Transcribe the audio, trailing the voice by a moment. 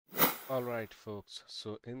Alright folks,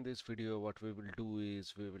 so in this video what we will do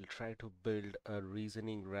is we will try to build a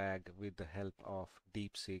reasoning RAG with the help of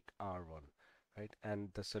DeepSeek-R1, right? And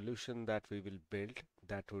the solution that we will build,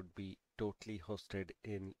 that would be totally hosted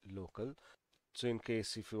in local. So in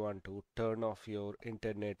case if you want to turn off your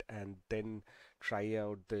internet and then try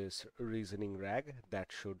out this reasoning RAG,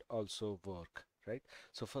 that should also work, right?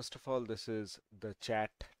 So first of all, this is the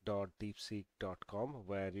chat.deepseek.com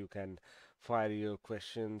where you can fire your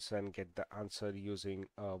questions and get the answer using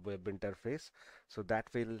a web interface. So that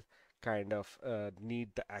will kind of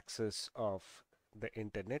need the access of the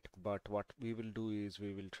internet, but what we will do is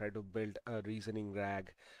we will try to build a reasoning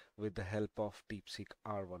RAG with the help of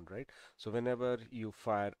DeepSeek-R1, right? So whenever you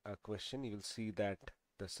fire a question, you will see that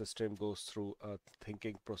the system goes through a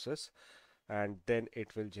thinking process and then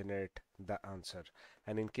it will generate the answer.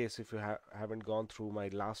 And in case if you haven't gone through my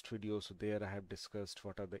last video, so there I have discussed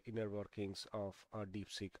what are the inner workings of a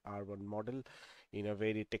DeepSeek-R1 model in a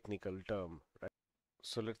very technical term, right?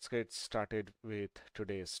 So let's get started with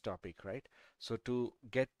today's topic, right? So to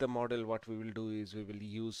get the model, what we will do is we will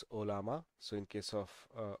use Ollama. So in case of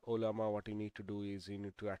Ollama, what you need to do is you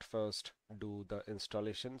need to at first do the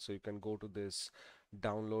installation. So you can go to this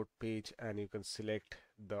download page and you can select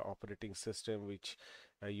the operating system which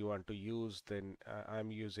you want to use. Then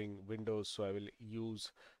I'm using Windows, so I will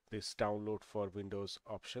use this download for Windows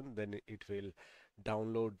option. Then it will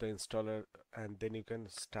download the installer and then you can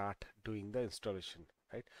start doing the installation,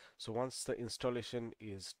 right? So once the installation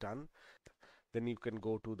is done, then you can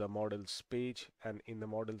go to the models page, and in the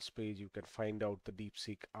models page you can find out the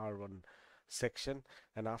DeepSeek-R1 section,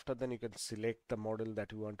 and after then you can select the model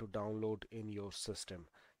that you want to download in your system,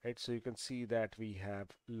 right? So you can see that we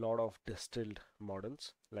have a lot of distilled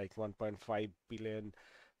models like 1.5 billion,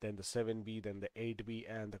 then the 7B, then the 8B,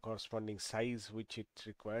 and the corresponding size which it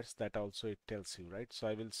requires, that also it tells you, right? So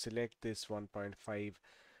I will select this 1.5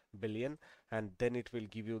 billion and then it will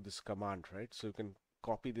give you this command, right? So you can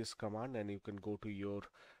copy this command and you can go to your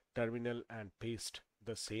terminal and paste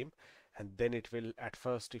the same, and then it will, at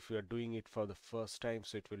first if you are doing it for the first time,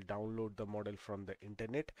 so it will download the model from the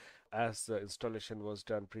internet as the installation was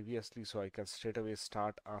done previously. So I can straight away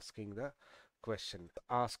start asking the question.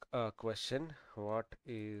 Ask a question: what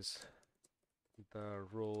is the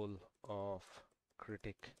role of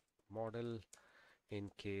critic model in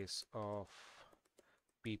case of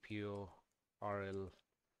PPO RL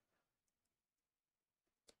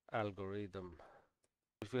algorithm?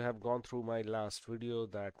 If you have gone through my last video,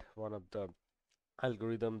 that one of the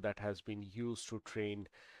algorithm that has been used to train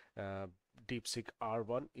uh, DeepSeek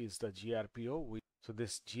R1 is the GRPO. So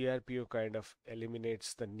this GRPO kind of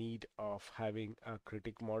eliminates the need of having a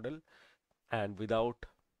critic model, and without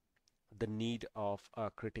the need of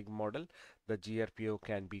a critic model, the GRPO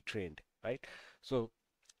can be trained, right? So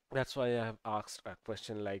that's why I have asked a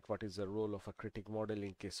question like what is the role of a critic model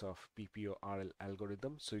in case of PPO-RL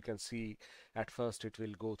algorithm. So you can see at first it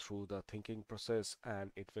will go through the thinking process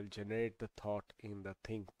and it will generate the thought in the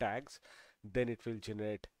think tags. Then it will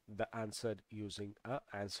generate the answer using a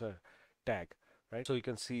answer tag, right? So you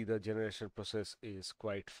can see the generation process is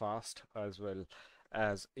quite fast as well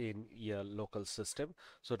as in your local system.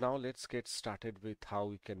 So now let's get started with how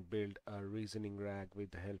we can build a reasoning RAG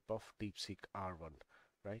with the help of DeepSeek R1.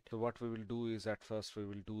 Right. So what we will do is at first we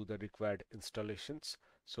will do the required installations.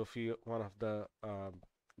 So if you, one of the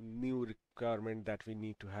new requirement that we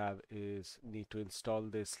need to have is need to install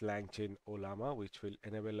this LangChain Ollama, which will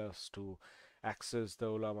enable us to access the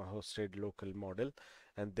Ollama hosted local model,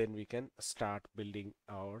 and then we can start building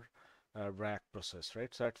our RAG process,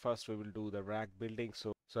 right? So at first we will do the RAG building.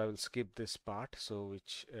 So I will skip this part. So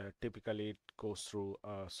which typically it goes through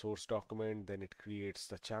a source document, then it creates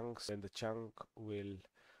the chunks, and the chunk will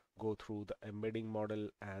go through the embedding model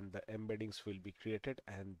and the embeddings will be created,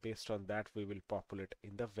 and based on that we will populate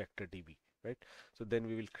in the vector DB, right? So then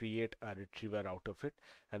we will create a retriever out of it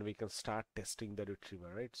and we can start testing the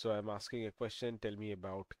retriever, right? So I'm asking a question, tell me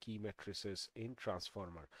about key matrices in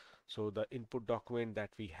transformer. So the input document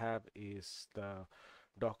that we have is the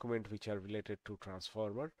document which are related to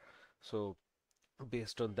transformer. So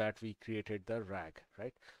based on that we created the RAG,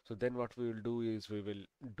 right? So then what we will do is we will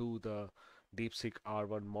do the DeepSeek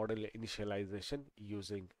R1 model initialization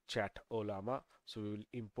using chat Ollama. So we will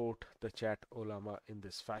import the chat Ollama in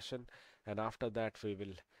this fashion, and after that we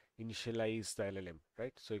will initialize the LLM,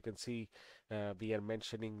 right? So you can see we are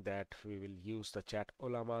mentioning that we will use the chat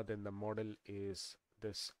Ollama, then the model is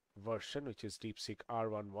this version which is DeepSeek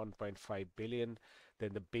R1 1.5 billion,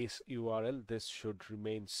 then the base URL, this should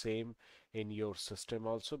remain same in your system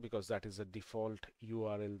also because that is a default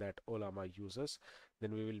URL that Ollama uses.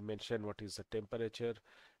 Then we will mention what is the temperature,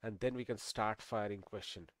 and then we can start firing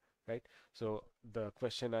question, right? So the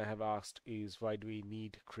question I have asked is, why do we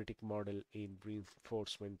need critic model in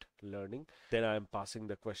reinforcement learning? Then I am passing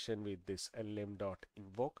the question with this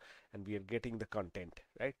llm.invoke, and we are getting the content,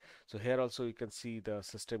 right? So here also you can see the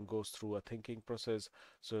system goes through a thinking process.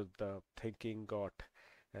 So the thinking got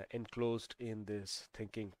enclosed in this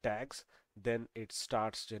thinking tags, then it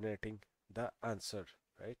starts generating the answer,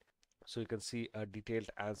 right? So you can see a detailed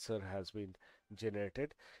answer has been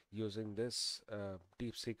generated using this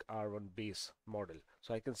DeepSeek-R1 base model.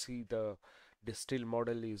 So I can see the distill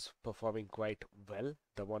model is performing quite well,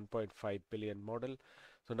 the 1.5 billion model.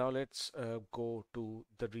 So now let's go to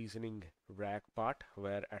the reasoning RAG part,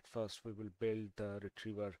 where at first we will build the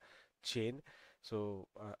retriever chain. So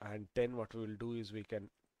and then what we will do is we can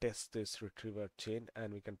test this retriever chain,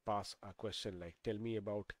 and we can pass a question like, tell me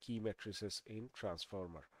about key matrices in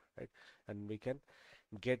transformer, right? And we can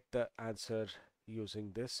get the answer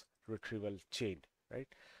using this retrieval chain, right?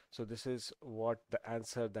 So this is what the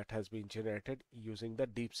answer that has been generated using the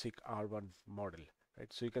DeepSeek-R1 model,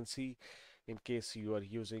 right? So you can see, in case you are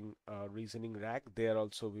using a reasoning RAG, there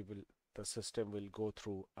also the system will go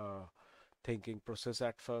through a thinking process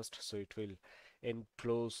at first. So it will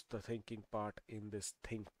enclose the thinking part in this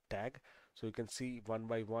think tag. So you can see one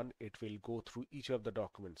by one it will go through each of the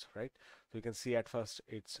documents, right? So you can see at first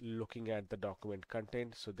it's looking at the document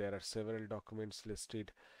content. So there are several documents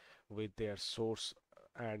listed with their source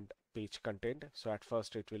and page content. So at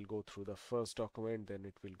first it will go through the first document, then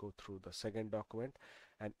it will go through the second document,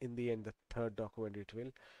 and in the end the third document it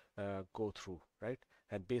will go through, right?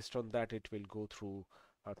 And based on that it will go through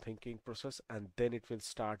a thinking process, and then it will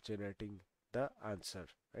start generating the answer,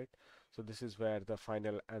 right? So this is where the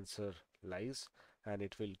final answer lies, and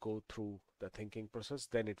it will go through the thinking process,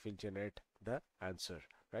 then it will generate the answer,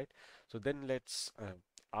 right? So then let's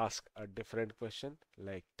ask a different question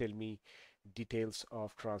like, tell me details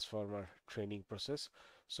of transformer training process.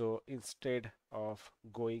 So instead of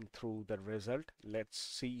going through the result, let's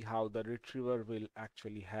see how the retriever will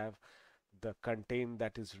actually have the content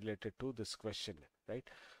that is related to this question, right?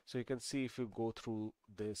 So you can see, if you go through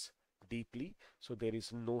this deeply, so there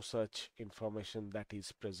is no such information that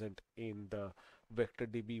is present in the vector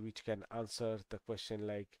DB which can answer the question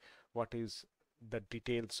like, what is the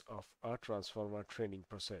details of a transformer training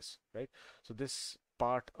process, right? So this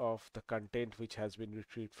part of the content which has been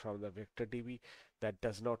retrieved from the vector DB, that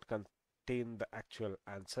does not contain the actual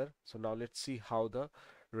answer. So now let's see how the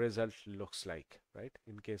result looks like, right,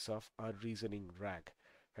 in case of a reasoning RAG,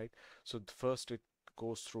 right? So first it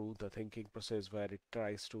goes through the thinking process, where it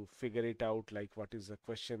tries to figure it out, like what is the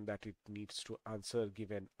question that it needs to answer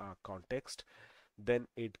given a context. Then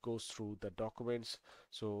it goes through the documents.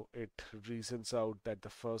 So it reasons out that the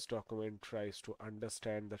first document tries to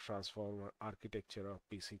understand the transformer architecture of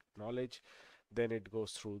basic knowledge. Then it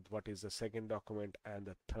goes through what is the second document, and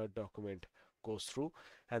the third document goes through.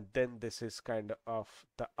 And then this is kind of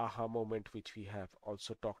the aha moment which we have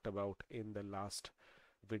also talked about in the last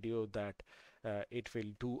video, that it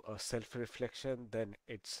will do a self-reflection. Then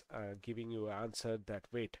it's giving you an answer that,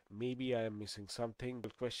 wait, maybe I am missing something. The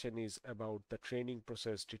question is about the training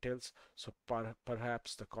process details, so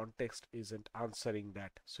perhaps the context isn't answering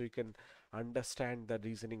that. So you can understand the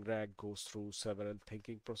reasoning RAG goes through several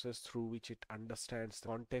thinking process through which it understands the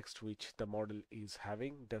context which the model is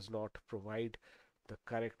having does not provide the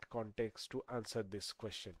correct context to answer this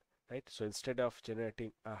question, right? So instead of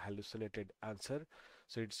generating a hallucinated answer,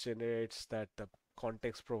 so it generates that the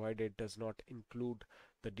context provided does not include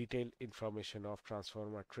the detailed information of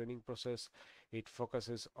transformer training process. It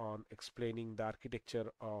focuses on explaining the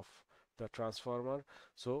architecture of the transformer.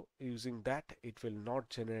 So using that, it will not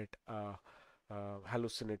generate a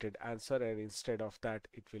hallucinated answer, and instead of that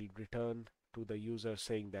it will return to the user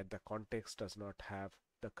saying that the context does not have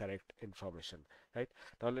the correct information, right?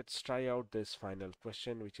 Now let's try out this final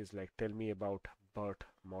question, which is like, tell me about BERT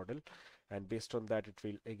model. And based on that, it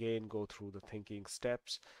will again go through the thinking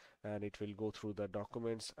steps, and it will go through the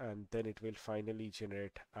documents, and then it will finally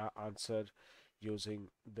generate an answer using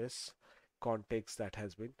this context that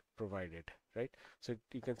has been provided, right? So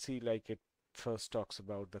you can see, like, it first talks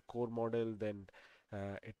about the core model, then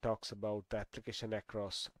it talks about the application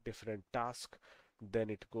across different tasks, then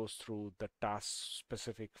it goes through the task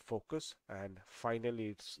specific focus, and finally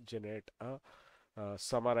it's generate a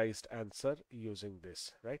summarized answer using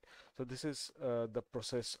this, right? So this is the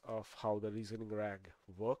process of how the reasoning RAG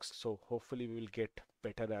works. So hopefully we will get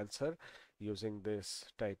better answer using this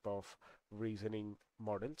type of reasoning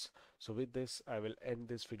models. So with this I will end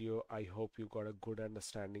this video. I hope you got a good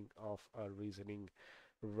understanding of a reasoning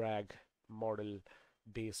RAG model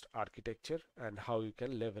based architecture and how you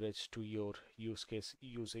can leverage to your use case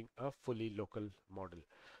using a fully local model.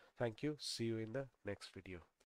 Thank you. See you in the next video.